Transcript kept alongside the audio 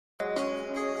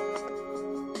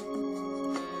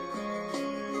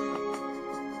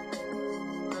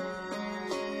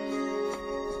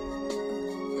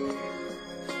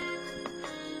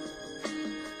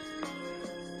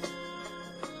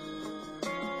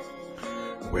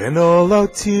when all our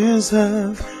tears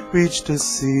have reached the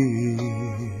sea.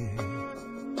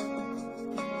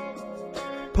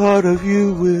 Part of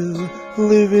you will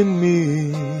live in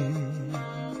me,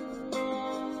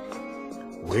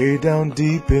 way down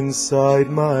deep inside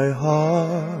my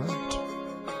heart.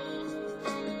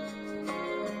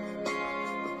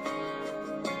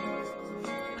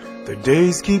 The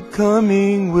days keep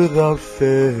coming without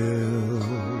fail.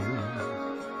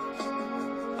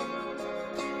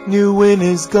 New wind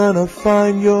is gonna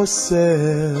find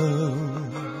yourself.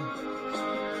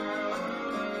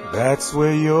 That's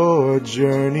where your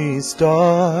journey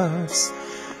starts.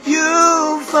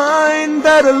 You'll find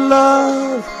better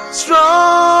love,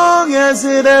 strong as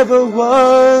it ever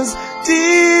was,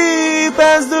 deep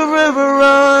as the river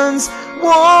runs,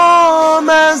 warm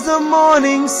as the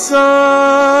morning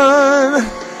sun.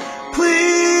 Please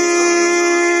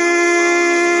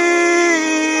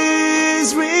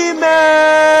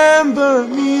remember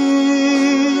me.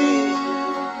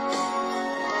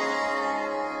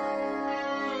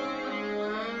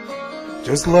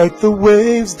 Just like the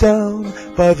waves down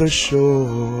by the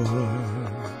shore,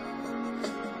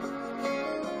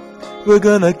 we're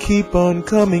gonna keep on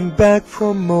coming back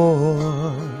for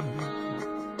more,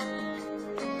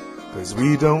 'cause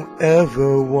we don't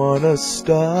ever wanna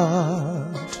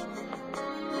start.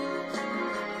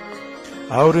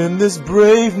 Out in this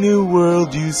brave new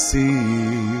world you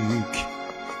seek,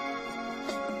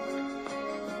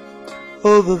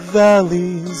 oh, the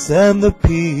valleys and the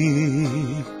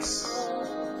peaks,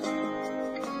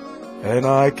 and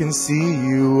I can see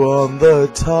you on the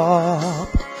top.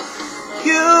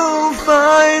 You'll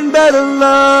find better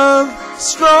love,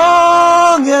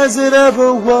 strong as it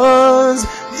ever was,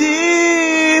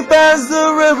 deep as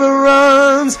the river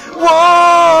runs,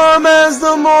 warm as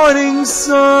the morning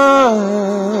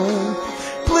sun.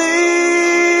 Please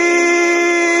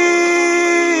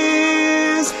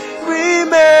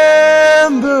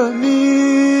remember me.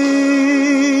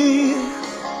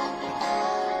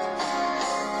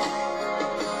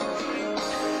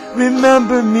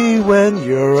 Remember me when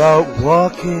you're out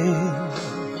walking,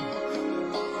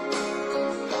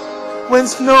 when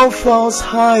snow falls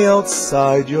high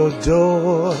outside your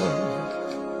door,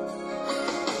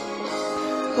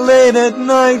 late at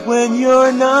night when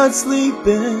you're not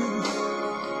sleeping,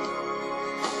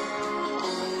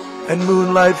 and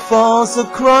moonlight falls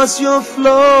across your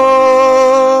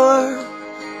floor,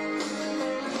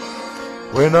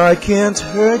 when I can't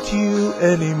hurt you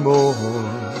anymore.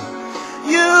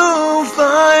 You'll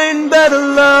find better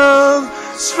love,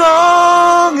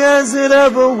 strong as it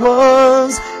ever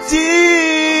was,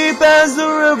 deep as the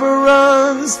river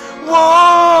runs,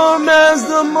 warm as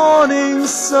the morning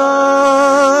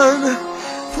sun.